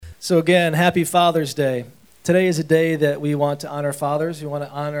So again, happy Father's Day. Today is a day that we want to honor fathers. We want to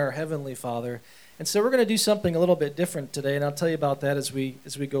honor our Heavenly Father. And so we're going to do something a little bit different today, and I'll tell you about that as we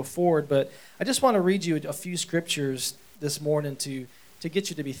go forward. But I just want to read you a few scriptures this morning to get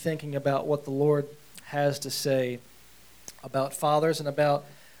you to be thinking about what the Lord has to say about fathers and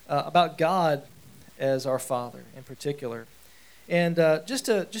about God as our Father in particular. And just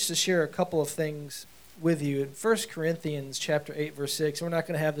to share a couple of things with you, in 1 Corinthians chapter 8, verse 6, we're not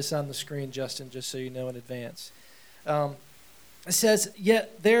going to have this on the screen, Justin, just so you know in advance. It says,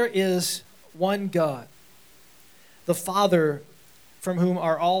 "Yet there is one God, the Father, from whom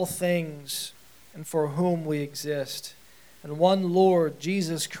are all things and for whom we exist, and one Lord,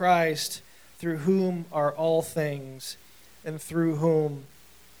 Jesus Christ, through whom are all things and through whom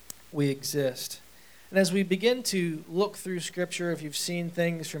we exist." And as we begin to look through Scripture, if you've seen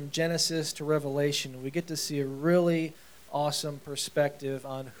things from Genesis to Revelation, we get to see a really awesome perspective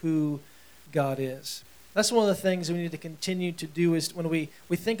on who God is. That's one of the things we need to continue to do is when we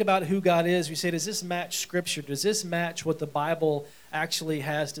think about who God is, we say, does this match Scripture? Does this match what the Bible actually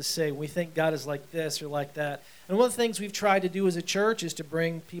has to say? We think God is like this or like that. And one of the things we've tried to do as a church is to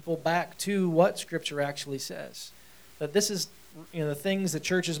bring people back to what Scripture actually says. That this is, the things the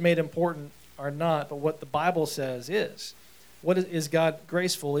church has made important are not, but what the Bible says is. What is God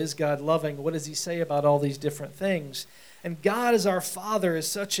graceful? Is God loving? What does he say about all these different things? And God as our Father is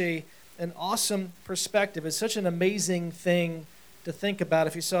such an awesome perspective. It's such an amazing thing to think about.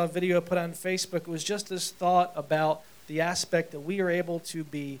 If you saw a video put on Facebook, it was just this thought about the aspect that we are able to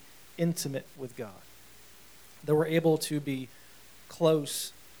be intimate with God, that we're able to be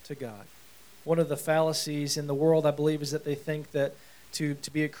close to God. One of the fallacies in the world, I believe, is that they think that to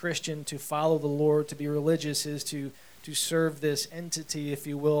be a Christian, to follow the Lord, to be religious is to serve this entity, if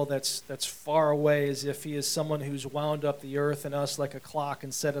you will, that's far away, as if he is someone who's wound up the earth and us like a clock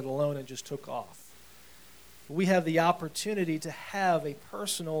and set it alone and just took off. We have the opportunity to have a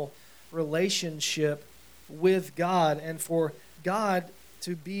personal relationship with God, and for God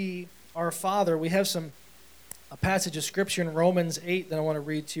to be our Father. We have a passage of Scripture in Romans 8 that I want to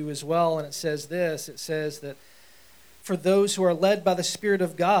read to you as well, and it says this. It says that for those who are led by the Spirit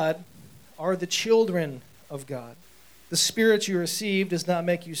of God are the children of God. The Spirit you received does not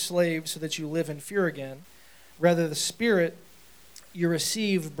make you slaves so that you live in fear again. Rather, the Spirit you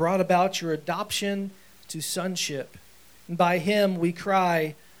received brought about your adoption to sonship. And by him we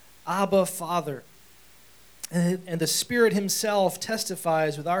cry, Abba, Father. And the Spirit himself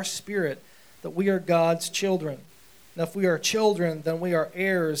testifies with our spirit that we are God's children. Now, if we are children, then we are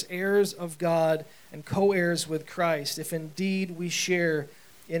heirs, heirs of God, and co-heirs with Christ, if indeed we share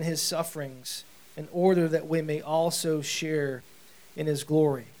in his sufferings, in order that we may also share in his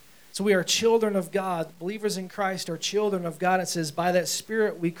glory. So we are children of God. Believers in Christ are children of God. It says, by that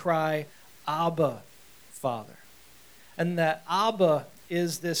Spirit we cry, Abba, Father. And that Abba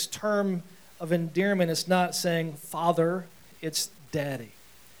is this term of endearment. It's not saying father, it's daddy.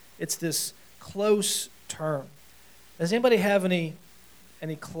 It's this close term. Does anybody have any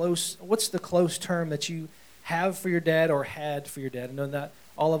close, what's the close term that you have for your dad or had for your dad? I know that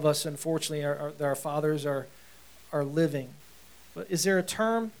all of us, unfortunately, our fathers are living. But is there a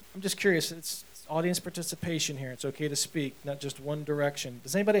term? I'm just curious. It's audience participation here. It's okay to speak, not just one direction.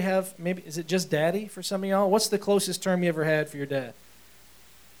 Does anybody have, maybe, is it just daddy for some of y'all? What's the closest term you ever had for your dad?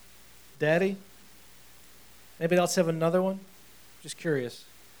 Daddy? Anybody else have another one? Just curious.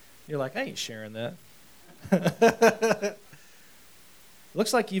 You're like, I ain't sharing that.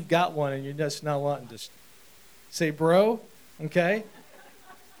 Looks like you've got one and you're just not wanting to say bro, okay?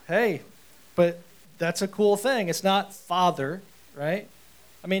 Hey, but that's a cool thing. It's not father, right?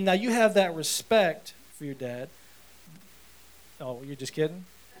 I mean, now you have that respect for your dad. Oh, you're just kidding?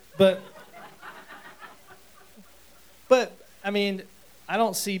 But I mean, I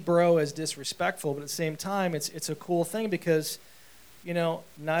don't see bro as disrespectful, but at the same time, it's a cool thing because,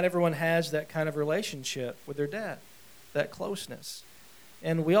 not everyone has that kind of relationship with their dad, that closeness.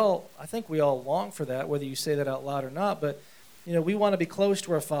 And I think we all long for that, whether you say that out loud or not, but, we want to be close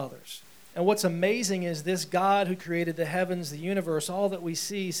to our fathers. And what's amazing is this God who created the heavens, the universe, all that we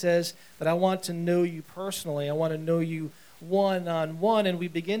see says that I want to know you personally. I want to know you one-on-one. And we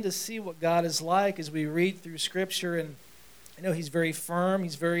begin to see what God is like as we read through Scripture. And he's very firm.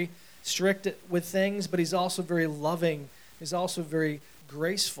 He's very strict with things, but he's also very loving. He's also very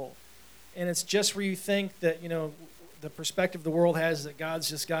graceful. And it's just where you think that, the perspective the world has that God's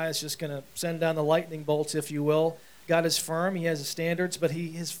this guy is just going to send down the lightning bolts, if you will. God is firm. He has his standards, but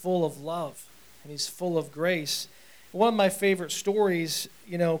he is full of love, and he's full of grace. One of my favorite stories,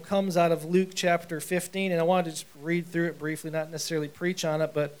 comes out of Luke chapter 15, and I wanted to just read through it briefly, not necessarily preach on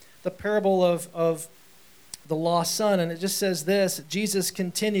it, but the parable of the lost son, and it just says this. Jesus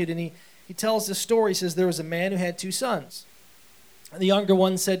continued, and he tells this story. He says, there was a man who had 2 sons. And the younger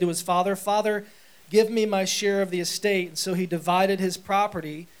one said to his father, "Father, give me my share of the estate." And so he divided his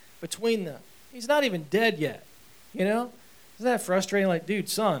property between them. He's not even dead yet, you know? Isn't that frustrating? Like, dude,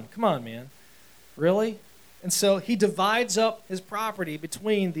 son, come on, man. Really? And so he divides up his property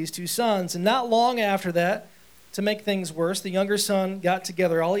between these 2 sons. And not long after that, to make things worse, the younger son got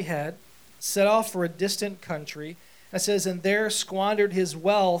together all he had, set off for a distant country, and it says, and there squandered his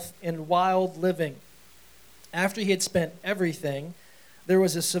wealth in wild living. After he had spent everything, there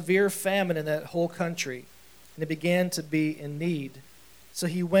was a severe famine in that whole country, and it began to be in need. So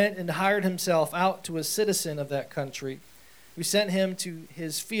he went and hired himself out to a citizen of that country, who sent him to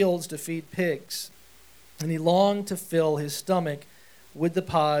his fields to feed pigs. And he longed to fill his stomach with the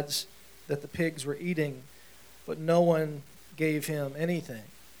pods that the pigs were eating, but no one gave him anything.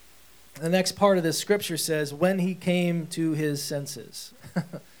 The next part of this scripture says, when he came to his senses. You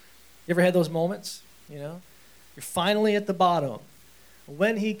ever had those moments? You know, you're finally at the bottom.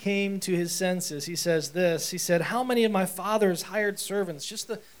 When he came to his senses, he says this. He said, how many of my father's hired servants, just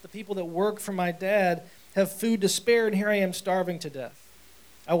the people that work for my dad, have food to spare, and here I am starving to death?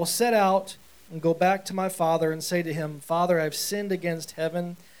 I will set out and go back to my father and say to him, Father, I've sinned against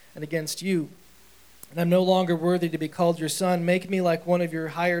heaven and against you, and I'm no longer worthy to be called your son. Make me like one of your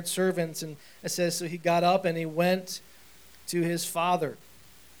hired servants. And it says, so he got up and he went to his father,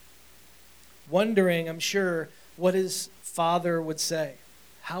 wondering, I'm sure, what his father would say.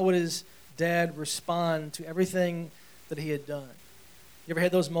 How would his dad respond to everything that he had done? You ever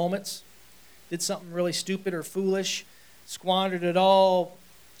had those moments? Did something really stupid or foolish, squandered it all,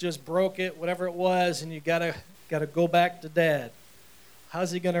 just broke it, whatever it was, and you gotta go back to dad.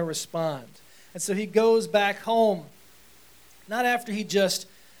 How's he gonna respond? And so he goes back home, not after he just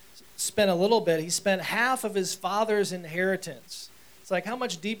spent a little bit. He spent half of his father's inheritance. It's like, how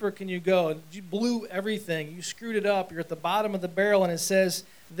much deeper can you go? You blew everything. You screwed it up. You're at the bottom of the barrel. And it says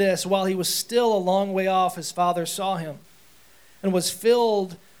this, while he was still a long way off, his father saw him and was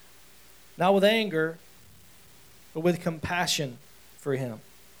filled not with anger, but with compassion for him.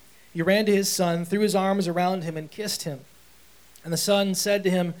 He ran to his son, threw his arms around him, and kissed him. And the son said to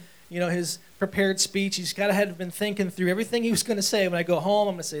him, you know, his prepared speech, he's got to have been thinking through everything he was going to say. When I go home,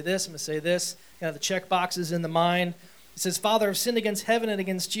 I'm going to say this, I'm going to say this. Kind of the check boxes in the mind. He says, Father, I've sinned against heaven and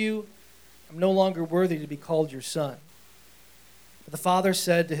against you. I'm no longer worthy to be called your son. But the father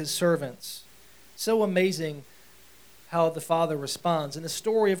said to his servants, so amazing how the father responds. And the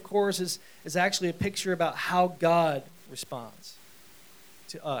story, of course, is actually a picture about how God responds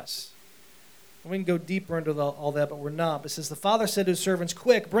to us. And we can go deeper into all that, but we're not. But it says, the father said to his servants,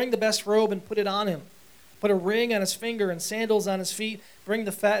 quick, bring the best robe and put it on him. Put a ring on his finger and sandals on his feet. Bring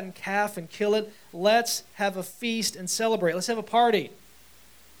the fattened calf and kill it. Let's have a feast and celebrate. Let's have a party.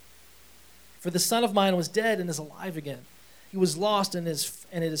 For the son of mine was dead and is alive again. He was lost and it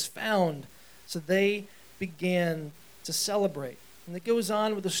is found. So they began to celebrate. And it goes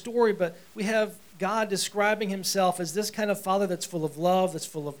on with the story, but we have God describing himself as this kind of father that's full of love, that's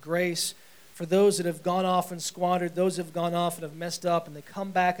full of grace, for those that have gone off and squandered, those that have gone off and have messed up, and they come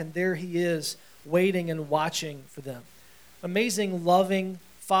back and there he is, waiting and watching for them. Amazing, loving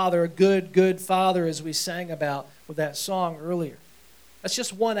father, a good father, as we sang about with that song earlier. That's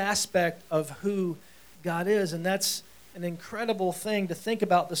just one aspect of who God is, and that's an incredible thing to think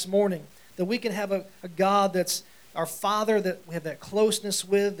about this morning, that we can have a God that's our Father, that we have that closeness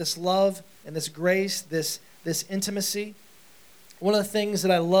with, this love and this grace, this intimacy. One of the things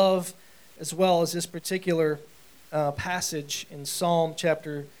that I love as well as this particular passage in Psalm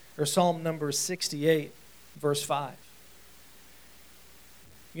number 68, verse 5.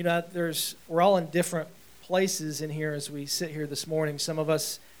 You know, we're all in different places in here as we sit here this morning. Some of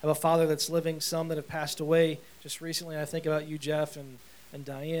us have a father that's living, some that have passed away. Just recently, I think about you, Jeff, and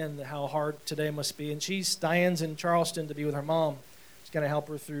Diane, how hard today must be. And Diane's in Charleston to be with her mom. She's going to help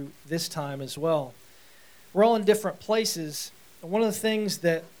her through this time as well. We're all in different places. And one of the things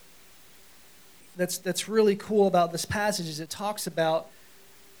that's really cool about this passage is it talks about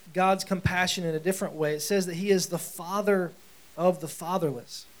God's compassion in a different way. It says that he is the father of the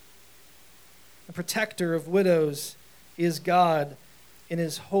fatherless. The protector of widows is God in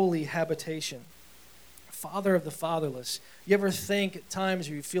his holy habitation. Father of the fatherless. You ever think at times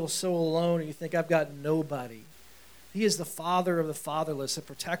where you feel so alone and you think, I've got nobody? He is the father of the fatherless, the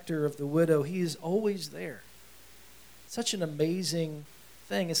protector of the widow. He is always there. Such an amazing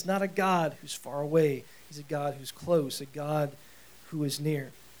thing. It's not a God who's far away. He's a God who's close, a God who is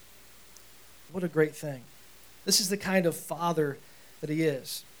near. What a great thing. This is the kind of father that he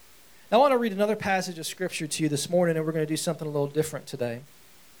is. Now, I want to read another passage of Scripture to you this morning, and we're going to do something a little different today.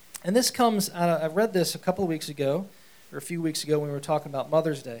 And this comes out of, I read this a couple of weeks ago, or a few weeks ago when we were talking about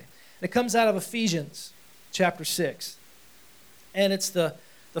Mother's Day. And it comes out of Ephesians chapter 6. And it's the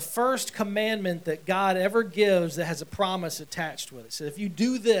first commandment that God ever gives that has a promise attached with it. So if you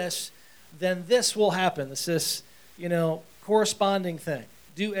do this, then this will happen. It's this, corresponding thing.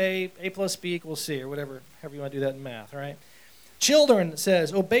 Do A plus B equals C, or whatever, however you want to do that in math, right? Children, it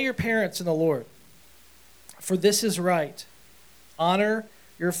says, obey your parents in the Lord, for this is right. Honor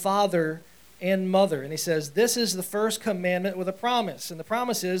your father and mother. And he says, this is the first commandment with a promise. And the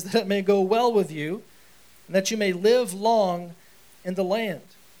promise is that it may go well with you, and that you may live long in the land.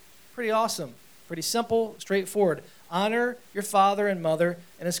 Pretty awesome. Pretty simple, straightforward. Honor your father and mother,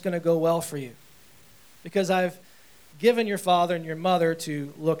 and it's going to go well for you. Because I've given your father and your mother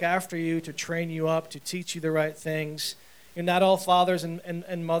to look after you, to train you up, to teach you the right things. Not all fathers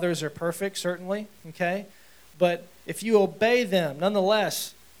and mothers are perfect, certainly, okay? But if you obey them,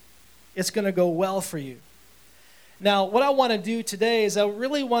 nonetheless, it's going to go well for you. Now, what I want to do today is I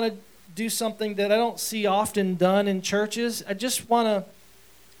really want to do something that I don't see often done in churches. I just want to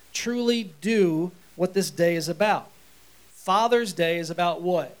truly do what this day is about. Father's Day is about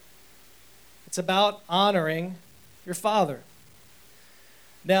what? It's about honoring your father.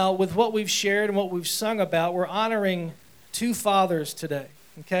 Now, with what we've shared and what we've sung about, we're honoring two fathers today,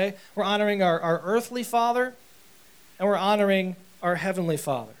 okay? We're honoring our earthly father, and we're honoring our heavenly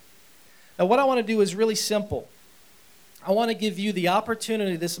father. Now, what I want to do is really simple. I want to give you the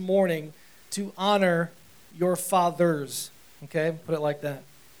opportunity this morning to honor your fathers, okay? Put it like that.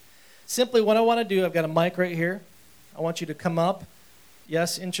 Simply what I want to do, I've got a mic right here. I want you to come up.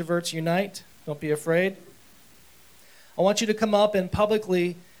 Yes, introverts unite. Don't be afraid. I want you to come up and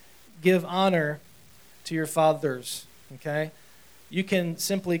publicly give honor to your fathers, okay? You can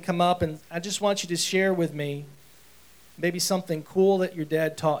simply come up, and I just want you to share with me maybe something cool that your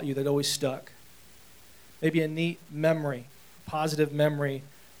dad taught you that always stuck. Maybe a neat memory, positive memory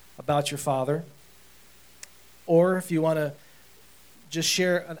about your father. Or if you want to just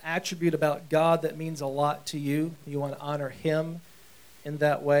share an attribute about God that means a lot to you, you want to honor him in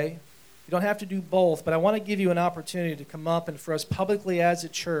that way. You don't have to do both, but I want to give you an opportunity to come up and for us publicly as a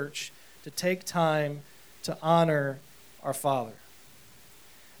church to take time to honor our Father.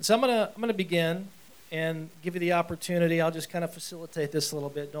 And so I'm gonna begin and give you the opportunity. I'll just kind of facilitate this a little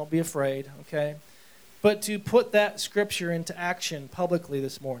bit. Don't be afraid, okay? But to put that scripture into action publicly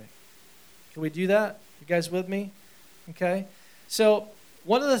this morning. Can we do that? You guys with me? Okay? So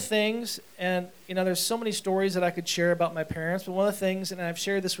one of the things, and there's so many stories that I could share about my parents, but one of the things, and I've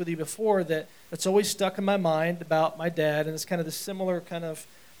shared this with you before, that's always stuck in my mind about my dad, and it's kind of the similar kind of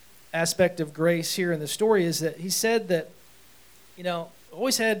aspect of grace here in the story, is that he said that,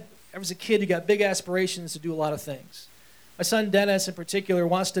 always had, as a kid, you got big aspirations to do a lot of things. My son Dennis, in particular,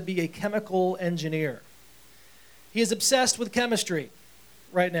 wants to be a chemical engineer. He is obsessed with chemistry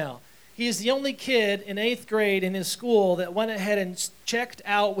right now. He is the only kid in 8th grade in his school that went ahead and checked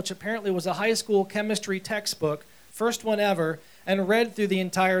out, which apparently was a high school chemistry textbook, first one ever, and read through the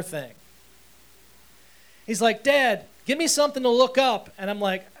entire thing. He's like, Dad, give me something to look up. And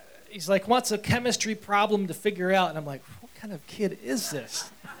he's like, what's a chemistry problem to figure out? And I'm like, what kind of kid is this?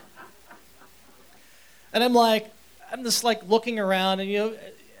 And I'm just looking around, and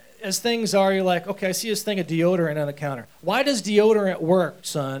as things are, you're like, okay, I see this thing of deodorant on the counter. Why does deodorant work,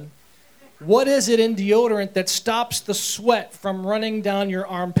 son? What is it in deodorant that stops the sweat from running down your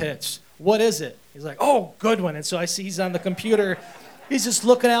armpits? What is it? He's like, oh, good one. And so I see he's on the computer. He's just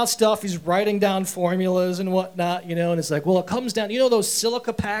looking out stuff. He's writing down formulas and whatnot, and it's like, well, it comes down. Those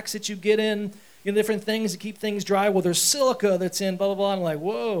silica packs that you get in, different things to keep things dry? Well, there's silica that's in, blah, blah, blah. I'm like,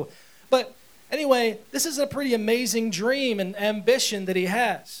 whoa. But anyway, this is a pretty amazing dream and ambition that he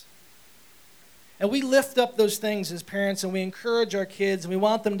has. And we lift up those things as parents, and we encourage our kids, and we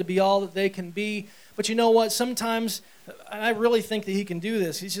want them to be all that they can be. But you know what? Sometimes, and I really think that he can do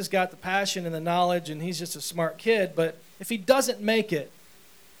this. He's just got the passion and the knowledge, and he's just a smart kid. But if he doesn't make it,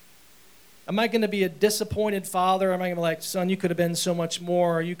 am I going to be a disappointed father? Am I going to be like, son, you could have been so much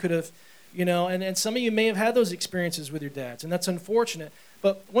more, or you could have, and some of you may have had those experiences with your dads, and that's unfortunate.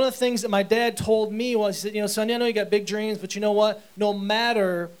 But one of the things that my dad told me was, he said, son, I know you got big dreams, but you know what? No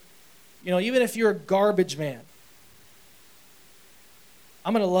matter, even if you're a garbage man,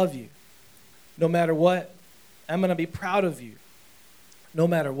 I'm going to love you no matter what. I'm going to be proud of you no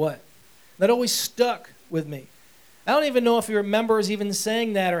matter what. That always stuck with me. I don't even know if he remembers even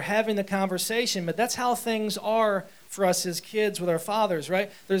saying that or having the conversation, but that's how things are for us as kids with our fathers,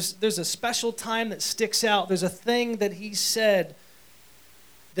 right? There's a special time that sticks out. There's a thing that he said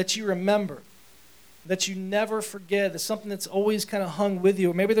that you remember, that you never forget, that's something that's always kind of hung with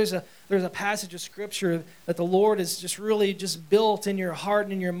you. Or maybe there's a passage of Scripture that the Lord has just really just built in your heart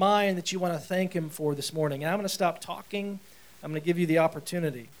and in your mind that you want to thank Him for this morning. And I'm going to stop talking. I'm going to give you the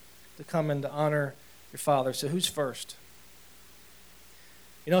opportunity to come and to honor your father. So who's first?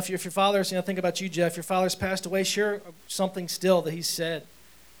 If your father's, think about you, Jeff. Your father's passed away. Share something still that he said,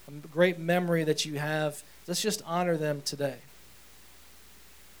 a great memory that you have. Let's just honor them today.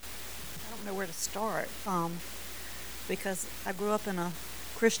 I don't know where to start because I grew up in a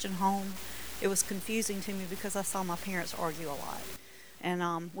Christian home. It was confusing to me because I saw my parents argue a lot.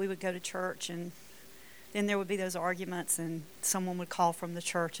 And we would go to church, and then there would be those arguments, and someone would call from the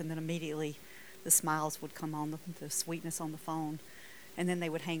church, and then immediately the smiles would come on, the sweetness on the phone. And then they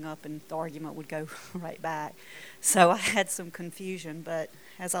would hang up, and the argument would go right back. So I had some confusion. But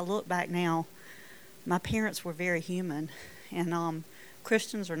as I look back now, my parents were very human. And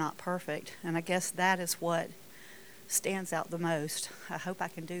Christians are not perfect, and I guess that is what stands out the most. I hope I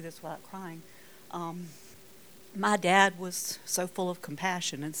can do this without crying. My dad was so full of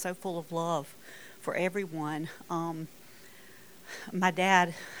compassion and so full of love for everyone. My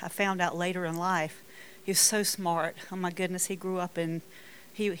dad, I found out later in life, he was so smart. Oh my goodness, he grew up in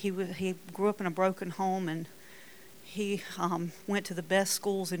a broken home, and he went to the best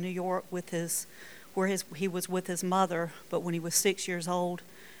schools in New York he was with his mother. But when he was 6 years old,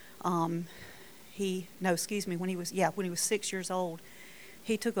 when he was 6 years old,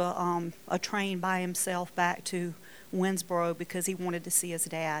 he took a train by himself back to Winsboro because he wanted to see his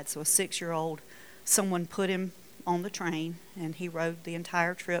dad. So a 6-year-old, someone put him on the train, and he rode the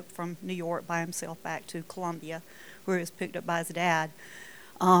entire trip from New York by himself back to Columbia, where he was picked up by his dad.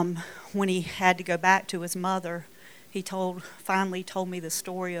 When he had to go back to his mother, he finally told me the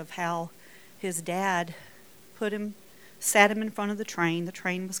story of how his dad sat him in front of the train. The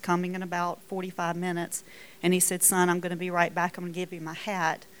train was coming in about 45 minutes, and he said, "Son, I'm going to be right back. I'm going to give you my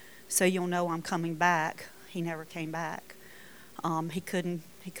hat so you'll know I'm coming back." He never came back. He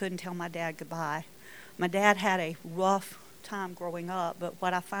couldn't tell my dad goodbye. My dad had a rough time growing up, but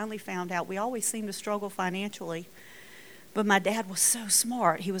what I finally found out, we always seemed to struggle financially, but my dad was so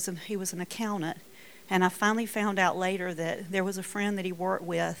smart. He was an accountant. And I finally found out later that there was a friend that he worked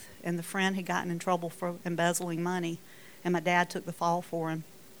with, and the friend had gotten in trouble for embezzling money, and my dad took the fall for him.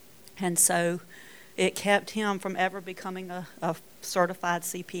 And so it kept him from ever becoming a certified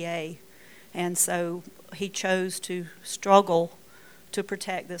CPA. And so he chose to struggle to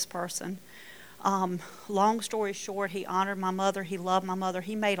protect this person. Long story short, he honored my mother. He loved my mother.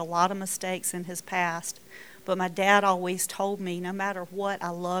 He made a lot of mistakes in his past. But my dad always told me, no matter what, I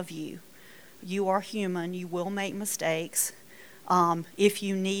love you. You are human. You will make mistakes. If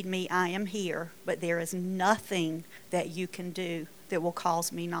you need me, I am here. But there is nothing that you can do that will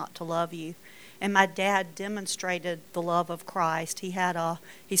cause me not to love you. And my dad demonstrated the love of Christ.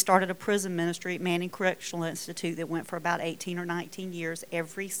 He started a prison ministry at Manning Correctional Institute that went for about 18 or 19 years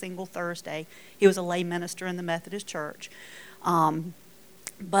every single Thursday. He was a lay minister in the Methodist Church.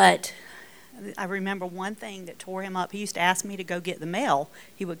 But I remember one thing that tore him up. He used to ask me to go get the mail.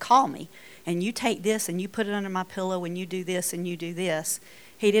 He would call me, and you take this and you put it under my pillow and you do this and you do this.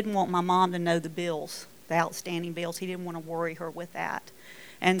 He didn't want my mom to know the bills, the outstanding bills. He didn't want to worry her with that.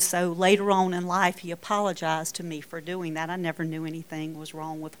 And so later on in life, he apologized to me for doing that. I never knew anything was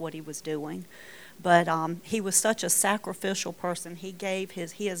wrong with what he was doing. But he was such a sacrificial person. He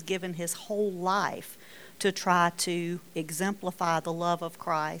has given his whole life to try to exemplify the love of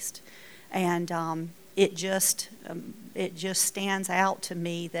Christ. And it just stands out to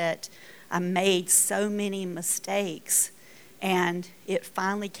me that I made so many mistakes, and it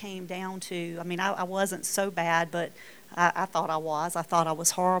finally came down to, I wasn't so bad, but I thought I was. I thought I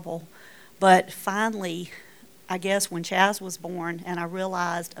was horrible. But finally, I guess when Chaz was born and I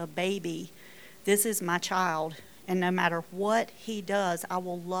realized a baby, this is my child, and no matter what he does, I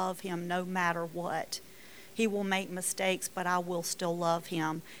will love him no matter what. He will make mistakes, but I will still love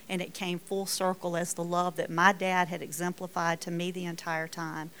him. And it came full circle as the love that my dad had exemplified to me the entire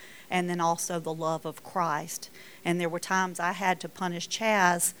time, and then also the love of Christ. And there were times I had to punish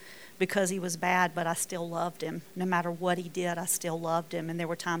Chaz because he was bad, but I still loved him. No matter what he did, I still loved him. And there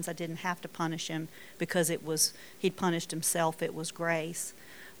were times I didn't have to punish him because he'd punished himself. It was grace.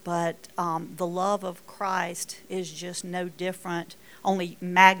 But the love of Christ is just no different, only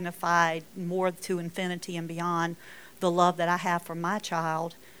magnified more to infinity and beyond the love that I have for my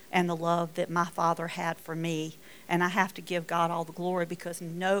child and the love that my father had for me. And I have to give God all the glory, because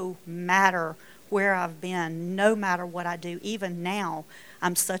no matter where I've been, no matter what I do, even now,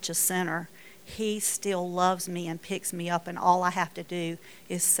 I'm such a sinner. he still loves me and picks me up, and all I have to do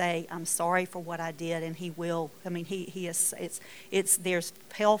is say, I'm sorry for what I did, and he will. I mean, he is, there's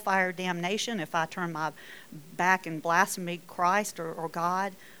hellfire damnation if I turn my back and blaspheme Christ or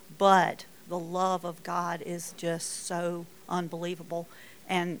God, but the love of God is just so unbelievable,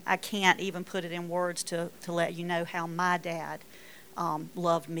 and I can't even put it in words to let you know how my dad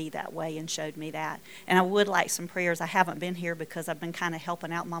loved me that way and showed me that. And I would like some prayers. I haven't been here because I've been kind of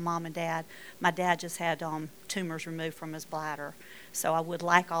helping out my mom and dad. My dad just had tumors removed from his bladder. So I would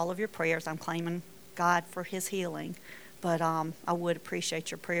like all of your prayers. I'm claiming God for his healing. But I would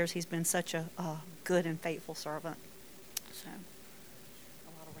appreciate your prayers. He's been such a good and faithful servant. So,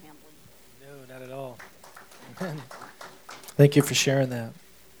 a lot of rambling. No, not at all. Thank you for sharing that.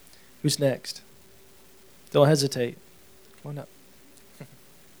 Who's next? Don't hesitate. Come on up.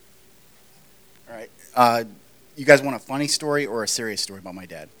 All right. You guys want a funny story or a serious story about my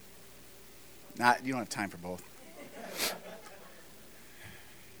dad? You don't have time for both.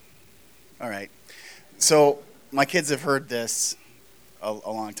 All right. So my kids have heard this a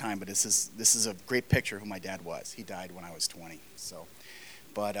long time, but this is a great picture of who my dad was. He died when I was 20.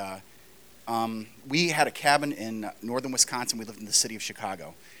 But we had a cabin in northern Wisconsin. We lived in the city of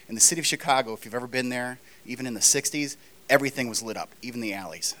Chicago. In the city of Chicago, if you've ever been there, even in the 60s, everything was lit up, even the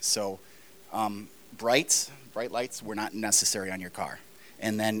alleys. So bright lights were not necessary on your car.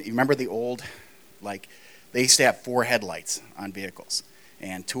 And then you remember the old, they used to have 4 headlights on vehicles,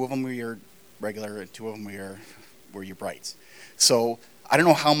 and 2 of them were your regular, and 2 of them were your brights. So I don't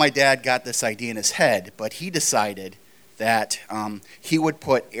know how my dad got this idea in his head, but he decided that he would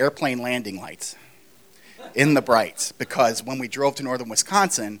put airplane landing lights in the brights, because when we drove to northern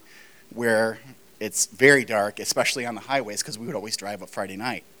Wisconsin, where it's very dark, especially on the highways, because we would always drive up Friday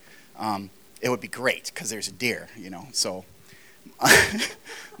night, it would be great because there's a deer, So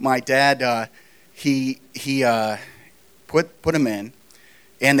my dad, he put them in,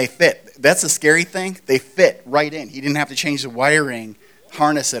 and they fit. That's the scary thing. They fit right in. He didn't have to change the wiring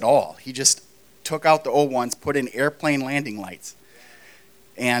harness at all. He just took out the old ones, put in airplane landing lights,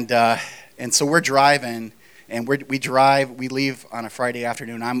 and so we're driving, and we leave on a Friday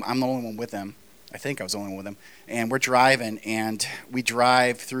afternoon. I'm the only one with him. I think I was the only one with him. And we're driving, and we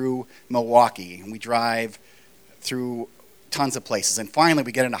drive through Milwaukee, and we drive through tons of places. And finally,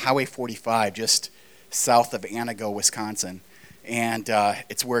 we get into Highway 45, just south of Antigo, Wisconsin. And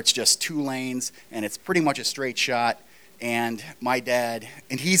it's where it's just 2 lanes, and it's pretty much a straight shot. And my dad,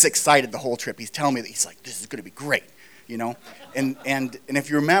 and he's excited the whole trip. He's telling me that he's like, this is going to be great, And if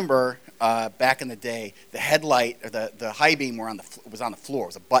you remember, back in the day, the headlight, or the high beam was on the floor. It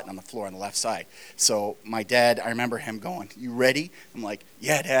was a button on the floor on the left side. So my dad, I remember him going, "You ready?" I'm like,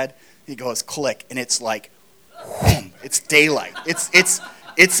 "Yeah, Dad." He goes, "Click," and it's like, whoom, it's daylight. It's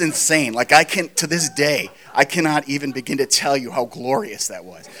insane. To this day, I cannot even begin to tell you how glorious that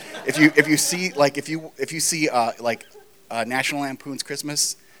was. If you see National Lampoon's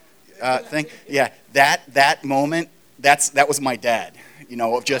Christmas thing, yeah, that moment, that was my dad,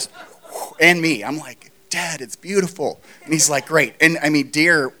 of just. And me, I'm like, "Dad, it's beautiful." And he's like, "Great." And I mean,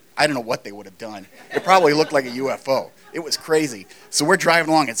 deer, I don't know what they would have done. It probably looked like a UFO. It was crazy. So we're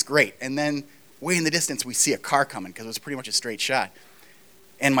driving along, it's great. And then way in the distance, we see a car coming, because it was pretty much a straight shot.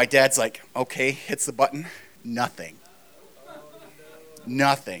 And my dad's like, okay, hits the button, nothing.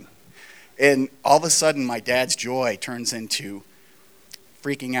 Nothing. And all of a sudden, my dad's joy turns into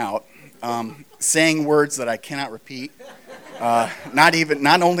freaking out, saying words that I cannot repeat.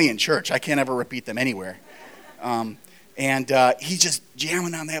 Not only in church, I can't ever repeat them anywhere. And he's just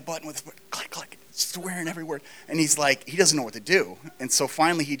jamming on that button with click, click, swearing every word. And he's like, he doesn't know what to do. And so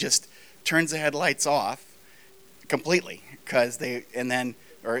finally he just turns the headlights off completely,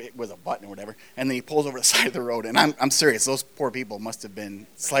 or it was a button or whatever. And then he pulls over the side of the road. And I'm serious, those poor people must have been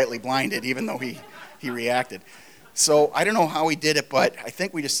slightly blinded, even though he reacted. So I don't know how he did it, but I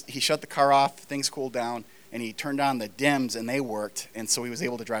think he shut the car off, things cooled down, and he turned on the dims, and they worked, and so he was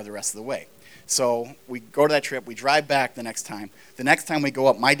able to drive the rest of the way. So we go to that trip, we drive back the next time. The next time we go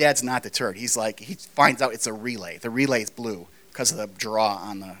up, my dad's not deterred. He finds out it's a relay. The relay's blue because of the draw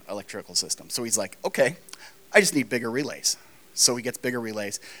on the electrical system. So he's like, okay, I just need bigger relays. So he gets bigger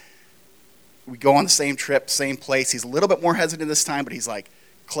relays. We go on the same trip, same place. He's a little bit more hesitant this time, but he's like,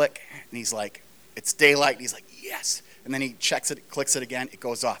 click, and he's like, it's daylight, and he's like, yes. And then he checks it, clicks it again, it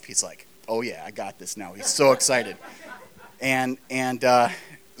goes off. He's like, oh yeah, I got this now. He's so excited. And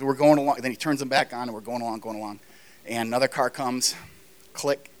we're going along. Then he turns them back on, and we're going along. And another car comes,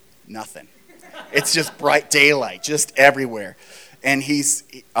 click, nothing. It's just bright daylight, just everywhere. And he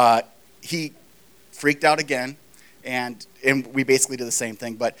freaked out again, and we basically did the same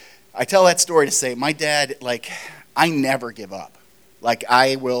thing. But I tell that story to say my dad, like, I never give up. Like,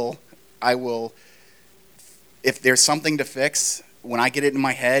 I will, if there's something to fix, when I get it in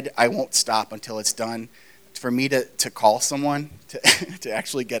my head, I won't stop until it's done. For me to call someone to, to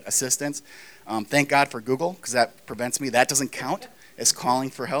actually get assistance, thank God for Google, because that prevents me. That doesn't count as calling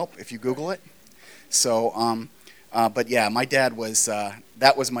for help if you Google it. So, but yeah, my dad was,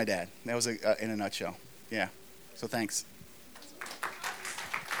 that was my dad. That was in a nutshell. Yeah. So thanks.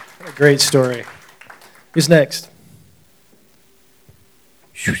 What a great story. Who's next?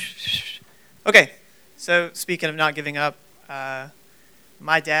 Okay, so speaking of not giving up,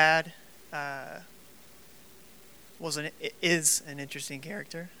 my dad is an interesting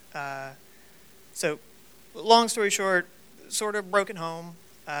character. So, long story short, sort of broken home.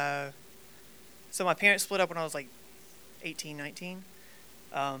 So my parents split up when I was like 18, 19.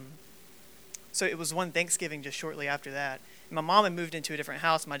 So it was one Thanksgiving just shortly after that. My mom had moved into a different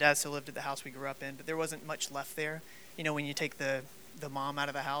house. My dad still lived at the house we grew up in, but there wasn't much left there. You know, when you take the mom out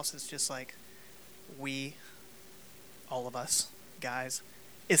of the house, it's just like all of us guys,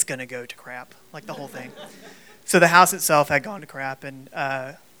 it's going to go to crap, like the whole thing. So the house itself had gone to crap, and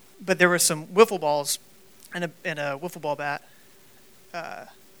but there were some wiffle balls and a wiffle ball bat.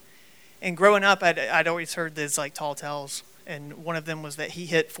 And growing up, I'd always heard these like tall tales, and one of them was that he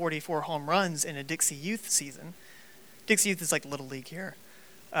hit 44 home runs in a Dixie Youth season. Dixie Youth is like Little League here,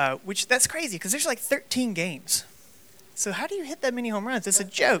 which that's crazy because there's like 13 games. So how do you hit that many home runs? It's a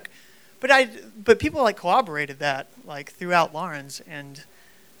joke. But people like corroborated that like throughout Lawrence, and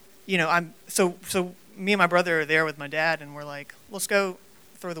you know so me and my brother are there with my dad, and we're like, let's go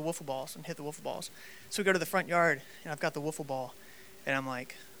throw the wiffle balls and hit the wiffle balls. So we go to the front yard, and I've got the wiffle ball, and I'm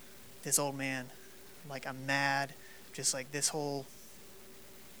like, this old man, like I'm mad, just like this whole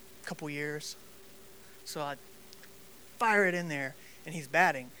couple years. So I fire it in there, and he's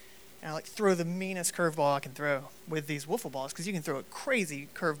batting. And I like throw the meanest curveball I can throw with these wiffle balls, because you can throw a crazy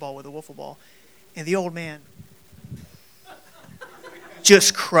curveball with a wiffle ball. And the old man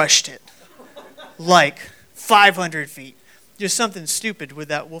just crushed it, like 500 feet. Just something stupid with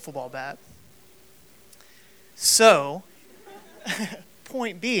that wiffle ball bat. So,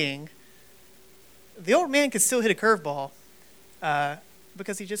 point being, the old man could still hit a curveball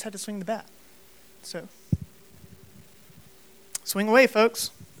because he just had to swing the bat. So, swing away, folks.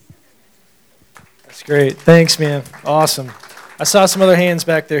 That's great. Thanks, man. Awesome. I saw some other hands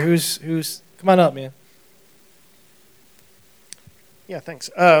back there. Who's come on up, man. Yeah, thanks.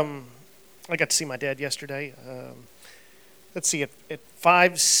 I got to see my dad yesterday. Let's see, at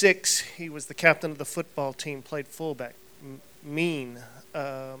 5'6", he was the captain of the football team, played fullback. Mean.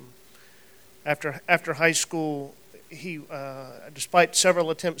 After high school, he, despite several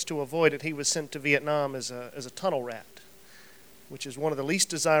attempts to avoid it, he was sent to Vietnam as a tunnel rat, which is one of the least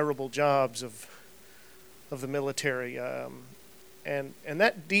desirable jobs of the military, and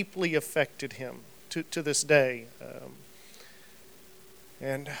that deeply affected him to this day.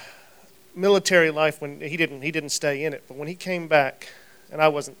 And military life, when he didn't stay in it, but when he came back, and I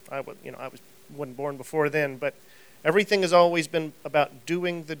wasn't born before then, but everything has always been about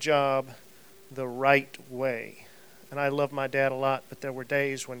doing the job the right way. And I love my dad a lot, but there were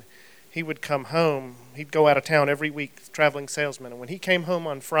days when he would come home. He'd go out of town every week, traveling salesman, and when he came home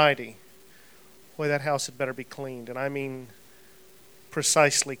on Friday, boy, that house had better be cleaned, and I mean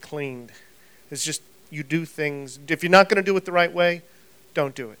precisely cleaned. It's just, you do things, if you're not going to do it the right way,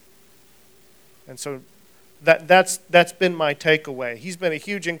 don't do it. And so that's been my takeaway. He's been a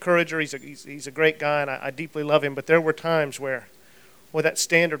huge encourager. He's a great guy, and I deeply love him. But there were times where that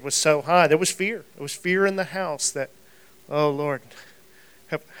standard was so high. There was fear. There was fear in the house that, oh, Lord,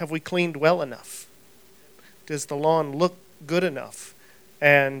 have we cleaned well enough? Does the lawn look good enough?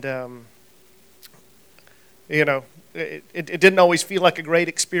 And, it didn't always feel like a great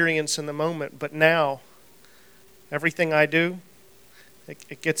experience in the moment. But now, everything I do,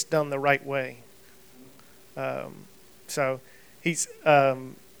 it gets done the right way. So he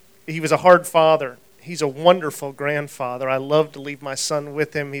was a hard father. He's a wonderful grandfather. I love to leave my son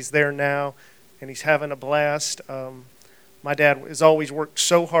with him. He's there now, and he's having a blast. My dad has always worked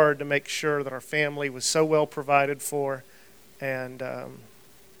so hard to make sure that our family was so well provided for, and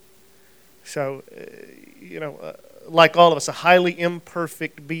like all of us, a highly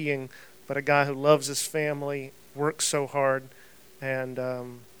imperfect being, but a guy who loves his family, works so hard, and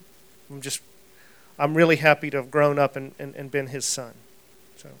I'm really happy to have grown up and been his son.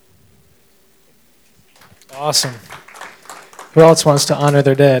 So. Awesome. Who else wants to honor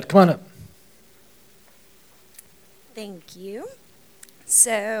their dad? Come on up. Thank you.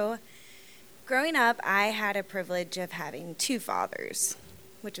 So, growing up, I had a privilege of having two fathers.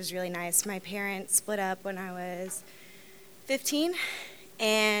 which was really nice. My parents split up when I was 15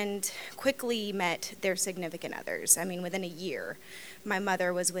 and quickly met their significant others. I mean, within a year. My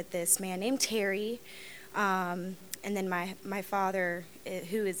mother was with this man named Terry, and then my father,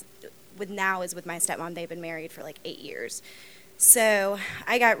 who is now is with my stepmom. They've been married for like 8 years. So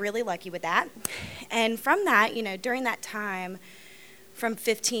I got really lucky with that. And from that, during that time, from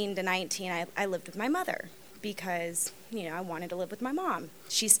 15 to 19, I lived with my mother because, I wanted to live with my mom.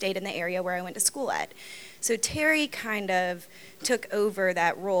 She stayed in the area where I went to school at. So Terry kind of took over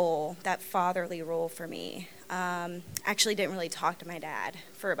that role, that fatherly role for me. Actually didn't really talk to my dad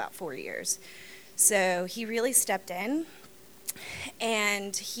for about 4 years. So he really stepped in,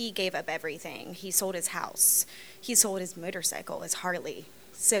 and he gave up everything. He sold his house. He sold his motorcycle, his Harley,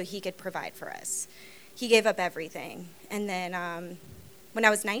 so he could provide for us. He gave up everything. And then when I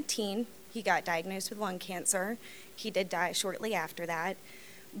was 19, he got diagnosed with lung cancer. He did die shortly after that.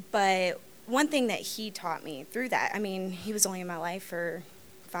 But one thing that he taught me through that, he was only in my life for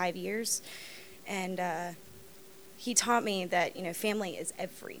 5 years, and he taught me that, family is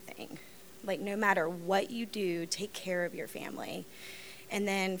everything. Like, no matter what you do, take care of your family. And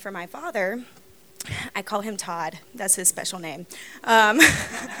then for my father, I call him Todd. That's his special name.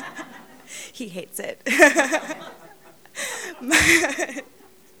 He hates it.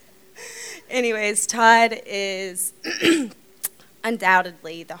 Anyways, Todd is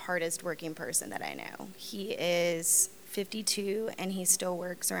undoubtedly the hardest working person that I know. He is 52, and he still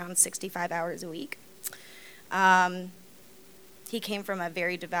works around 65 hours a week. He came from a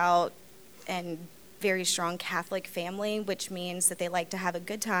very devout and very strong Catholic family, which means that they like to have a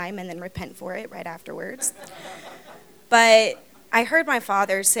good time and then repent for it right afterwards. But I heard my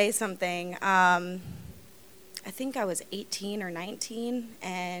father say something, I think I was 18 or 19,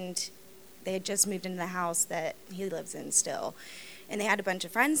 and they had just moved into the house that he lives in still. And they had a bunch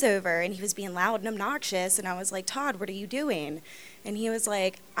of friends over, and he was being loud and obnoxious, and I was like, Todd, what are you doing? And he was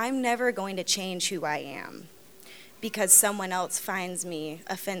like, I'm never going to change who I am because someone else finds me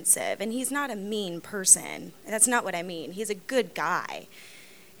offensive. And he's not a mean person. That's not what I mean. He's a good guy.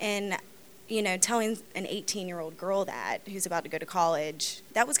 And, telling an 18-year-old girl that, who's about to go to college,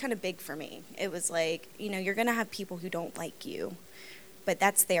 that was kind of big for me. It was like, you're going to have people who don't like you, but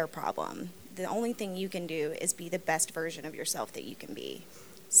that's their problem. The only thing you can do is be the best version of yourself that you can be.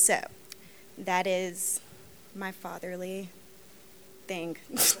 So, that is my fatherly thing.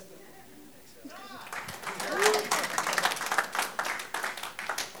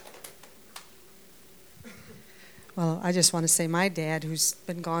 Well, I just want to say my dad, who's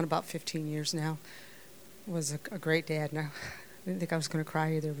been gone about 15 years now, was a great dad. Now, I didn't think I was going to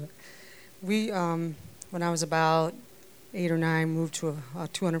cry either, but we, when I was about 8 or 9, moved to a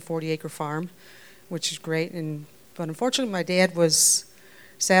 240-acre farm, which is great. But unfortunately, my dad was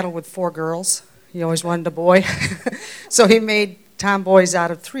saddled with 4 girls. He always wanted a boy, so he made tomboys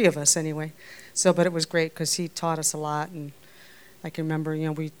out of 3 of us anyway. But it was great because he taught us a lot, and I can remember,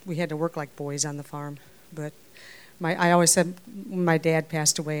 we had to work like boys on the farm. But I always said when my dad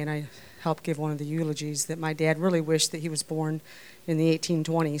passed away, and I helped give one of the eulogies, that my dad really wished that he was born in the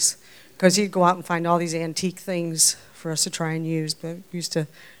 1820s, because he'd go out and find all these antique things for us to try and use. But we used to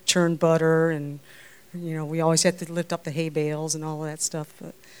churn butter, and we always had to lift up the hay bales and all of that stuff.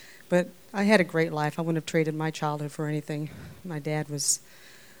 But I had a great life. I wouldn't have traded my childhood for anything. My dad was,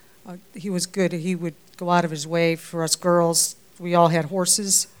 he was good. He would go out of his way for us girls. We all had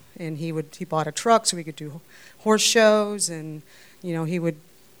horses, and he bought a truck so we could do horse shows, and he would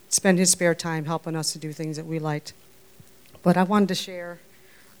spend his spare time helping us to do things that we liked. But I wanted to share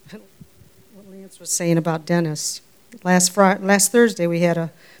what Lance was saying about Dennis. Last Thursday we had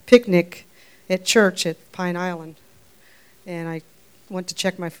a picnic at church at Pine Island, and I went to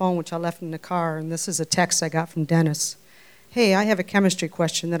check my phone, which I left in the car, and this is a text I got from Dennis. Hey, I have a chemistry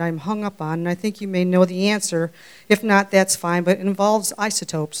question that I'm hung up on, and I think you may know the answer. If not, that's fine, but it involves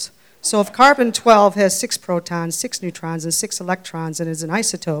isotopes. So if carbon-12 has 6 protons, 6 neutrons, and 6 electrons and is an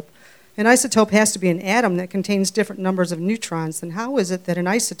isotope has to be an atom that contains different numbers of neutrons, then how is it that an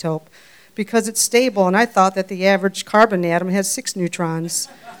isotope, because it's stable, and I thought that the average carbon atom has 6 neutrons,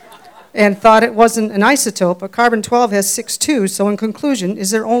 and thought it wasn't an isotope, but carbon-12 has 6 too, so in conclusion, is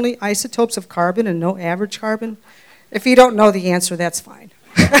there only isotopes of carbon and no average carbon? If you don't know the answer, that's fine.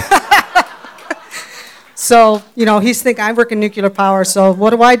 So, he's thinking, I work in nuclear power, so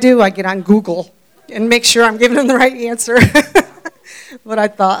what do? I get on Google and make sure I'm giving him the right answer. But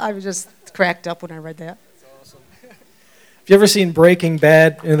I was just cracked up when I read that. That's awesome. Have you ever seen Breaking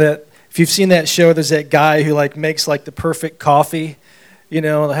Bad? If you've seen that show, there's that guy who makes the perfect coffee,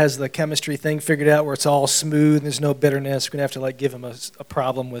 has the chemistry thing figured out where it's all smooth and there's no bitterness. We're going to have to like give him a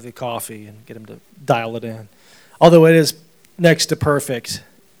problem with the coffee and get him to dial it in. Although it is next to perfect,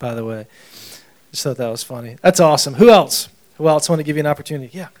 by the way. Just thought that was funny. That's awesome. Who else? Who else want to give you an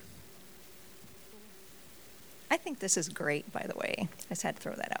opportunity? Yeah. I think this is great, by the way. I just had to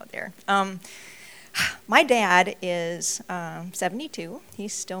throw that out there. My dad is 72.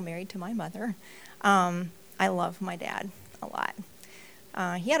 He's still married to my mother. I love my dad a lot.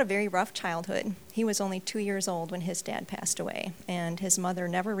 He had a very rough childhood. He was only 2 years old when his dad passed away, and his mother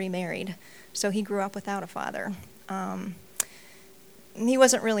never remarried, so he grew up without a father. He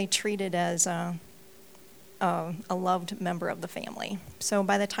wasn't really treated as a loved member of the family. So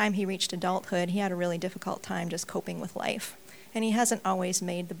by the time he reached adulthood, he had a really difficult time just coping with life. And he hasn't always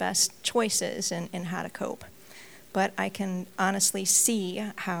made the best choices in how to cope. But I can honestly see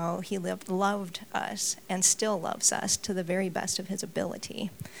how he loved us and still loves us to the very best of his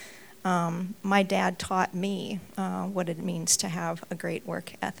ability. My dad taught me what it means to have a great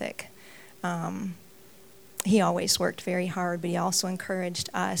work ethic. He always worked very hard, but he also encouraged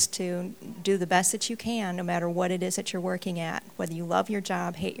us to do the best that you can, no matter what it is that you're working at. Whether you love your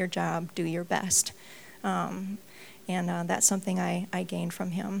job, hate your job, do your best. And that's something I gained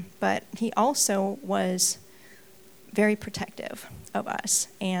from him. But he also was very protective of us.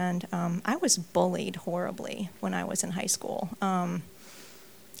 And I was bullied horribly when I was in high school,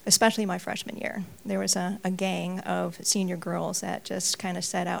 especially my freshman year. There was a gang of senior girls that just kind of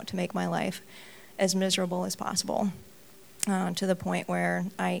set out to make my life as miserable as possible, to the point where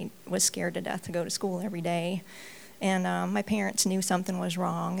I was scared to death to go to school every day. And my parents knew something was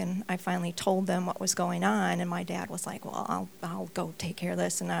wrong, and I finally told them what was going on, and my dad was like, well, I'll go take care of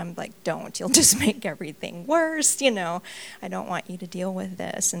this. And I'm like, don't, you'll just make everything worse, I don't want you to deal with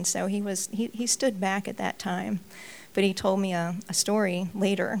this. And so he stood back at that time. But he told me a story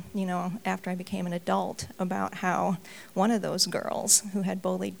later, after I became an adult, about how one of those girls who had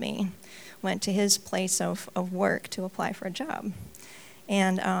bullied me went to his place of work to apply for a job.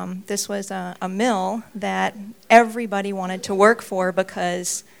 And this was a mill that everybody wanted to work for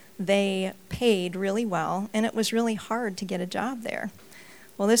because they paid really well, and it was really hard to get a job there.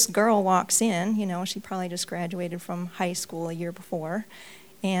 Well, this girl walks in, she probably just graduated from high school a year before,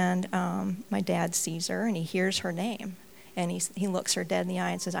 and my dad sees her, and he hears her name, and he looks her dead in the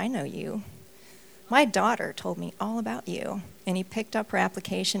eye and says, I know you. My daughter told me all about you. And he picked up her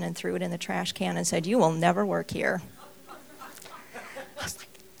application and threw it in the trash can and said, you will never work here. I was like,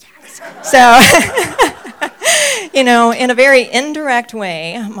 yes. So, in a very indirect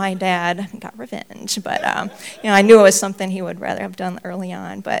way, my dad got revenge. But, I knew it was something he would rather have done early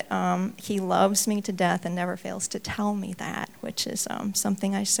on. But he loves me to death and never fails to tell me that, which is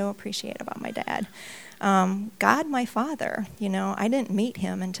something I so appreciate about my dad. God, my father, I didn't meet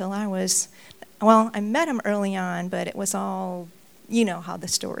him until I met him early on, but it was all, how the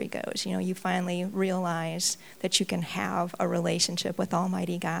story goes. You finally realize that you can have a relationship with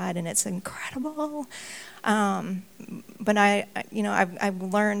Almighty God, and it's incredible. But I've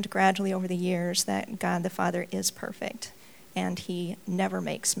learned gradually over the years that God the Father is perfect, and he never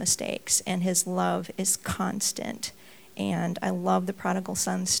makes mistakes, and his love is constant. And I love the prodigal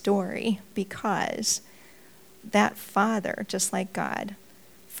son story because that father, just like God,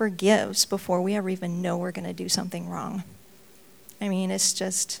 forgives before we ever even know we're going to do something wrong. I mean, it's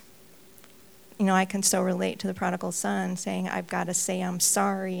just, I can so relate to the prodigal son saying, I've got to say I'm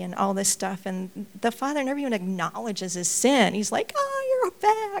sorry and all this stuff. And the father never even acknowledges his sin. He's like, oh, you're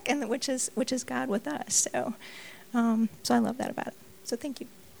back, and which is God with us. So I love that about it. So thank you.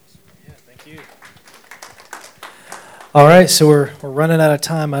 Yeah, thank you. All right, so we're running out of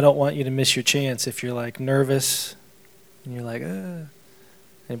time. I don't want you to miss your chance if you're like nervous and you're like,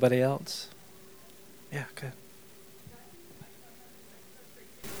 Anybody else? Yeah, good.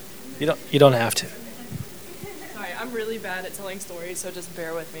 You don't have to. Sorry, I'm really bad at telling stories, so just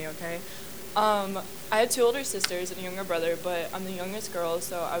bear with me, okay? I had two older sisters and a younger brother, but I'm the youngest girl,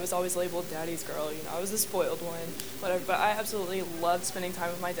 so I was always labeled daddy's girl. I was the spoiled one, whatever. But I absolutely loved spending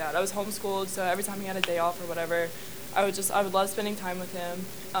time with my dad. I was homeschooled, so every time he had a day off or whatever, I would love spending time with him.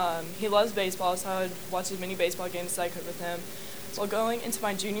 He loves baseball, so I would watch as many baseball games as I could with him. Well, going into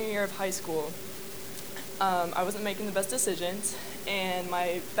my junior year of high school, I wasn't making the best decisions, and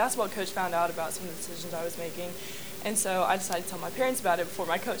my basketball coach found out about some of the decisions I was making, and so I decided to tell my parents about it before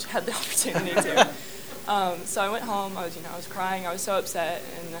my coach had the opportunity to. So I went home. I was crying. I was so upset,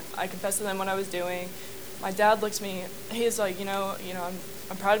 and I confessed to them what I was doing. My dad looked at me. He's like,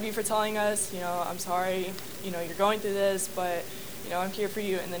 I'm proud of you for telling us. I'm sorry. You're going through this, but I'm here for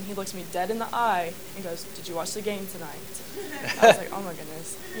you. And then he looks me dead in the eye and goes, did you watch the game tonight? I was like, oh my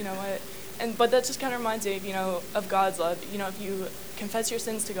goodness, you know what? But that just kind of reminds me, of God's love. If you confess your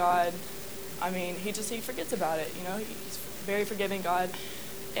sins to God, he forgets about it. He's very forgiving God.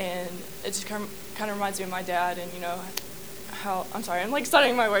 And it just kind of reminds me of my dad and, how, I'm sorry, I'm like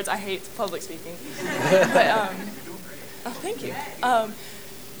stuttering my words. I hate public speaking. But, thank you.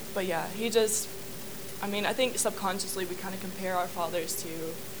 But yeah, he just, I think subconsciously we kind of compare our fathers to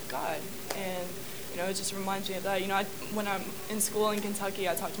God. And, it just reminds me of that. When I'm in school in Kentucky,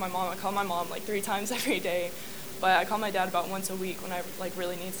 I talk to my mom. I call my mom like 3 times every day. But I call my dad about once a week when I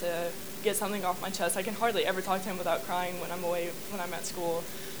really need to get something off my chest. I can hardly ever talk to him without crying when I'm away, when I'm at school.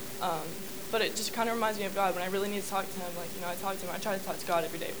 But it just kind of reminds me of God. When I really need to talk to him, I talk to him. I try to talk to God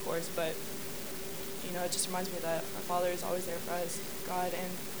every day, of course. But, it just reminds me that our Father is always there for us, God,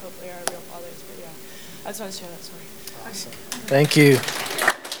 and hopefully our real fathers. But yeah, I just want to share that story. Awesome. Thank you.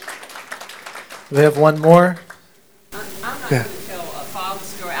 We have one more. I'm not going to tell a father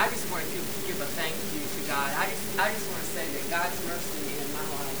story. I just want to give a thank you to God. I just want to say that God's mercy in my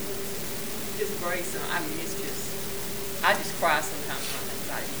life, His grace, it's just, I just cry sometimes when I think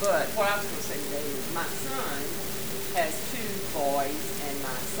about it. But what I was going to say today is my son has 2 boys, and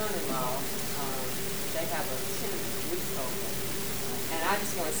my son-in-law, they have a 10-week-old. And I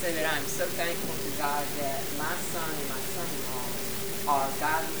just want to say that I'm so thankful to God that my son and my son-in-law are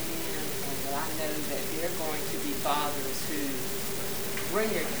godly men, and that I know that they're going to be fathers who bring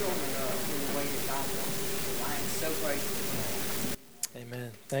their children up in the way that God wants them to. I am so grateful for that.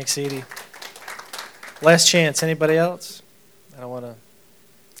 Amen. Thanks, Edie. Last chance. Anybody else? I don't want to.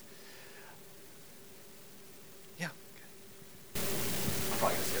 Yeah. I'm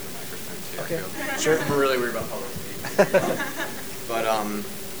probably going to skip the microphone too. Okay. Sure. I'm really weird about public speaking. But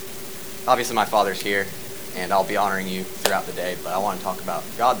obviously my father's here, and I'll be honoring you throughout the day, but I want to talk about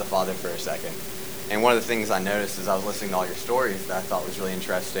God the Father for a second. And one of the things I noticed as I was listening to all your stories that I thought was really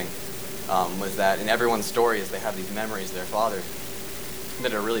interesting was that in everyone's stories they have these memories of their father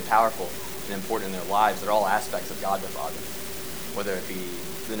that are really powerful and important in their lives. They're all aspects of God the Father, whether it be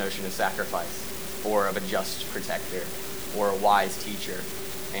the notion of sacrifice, or of a just protector, or a wise teacher.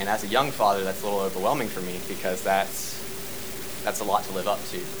 And as a young father, that's a little overwhelming for me, because that's a lot to live up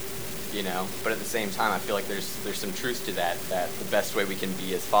to, But at the same time, I feel like there's some truth to that the best way we can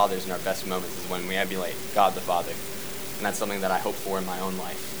be as fathers in our best moments is when we emulate God the Father. And that's something that I hope for in my own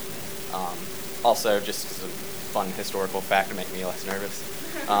life. Also, just as a fun historical fact to make me less nervous,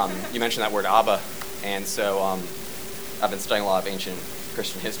 you mentioned that word Abba, and so I've been studying a lot of ancient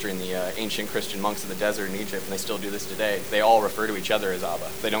Christian history, and the ancient Christian monks of the desert in Egypt, and they still do this today. They all refer to each other as Abba.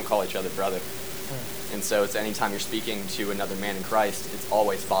 They don't call each other brother. And so it's anytime you're speaking to another man in Christ, it's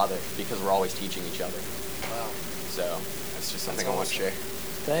always Father, because we're always teaching each other. Wow. So that's just something I want to share.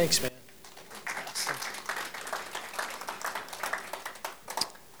 Thanks, man.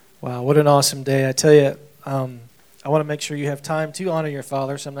 Wow, what an awesome day. I tell you, I want to make sure you have time to honor your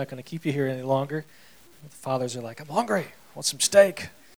father, so I'm not going to keep you here any longer. The fathers are like, I'm hungry. I want some steak.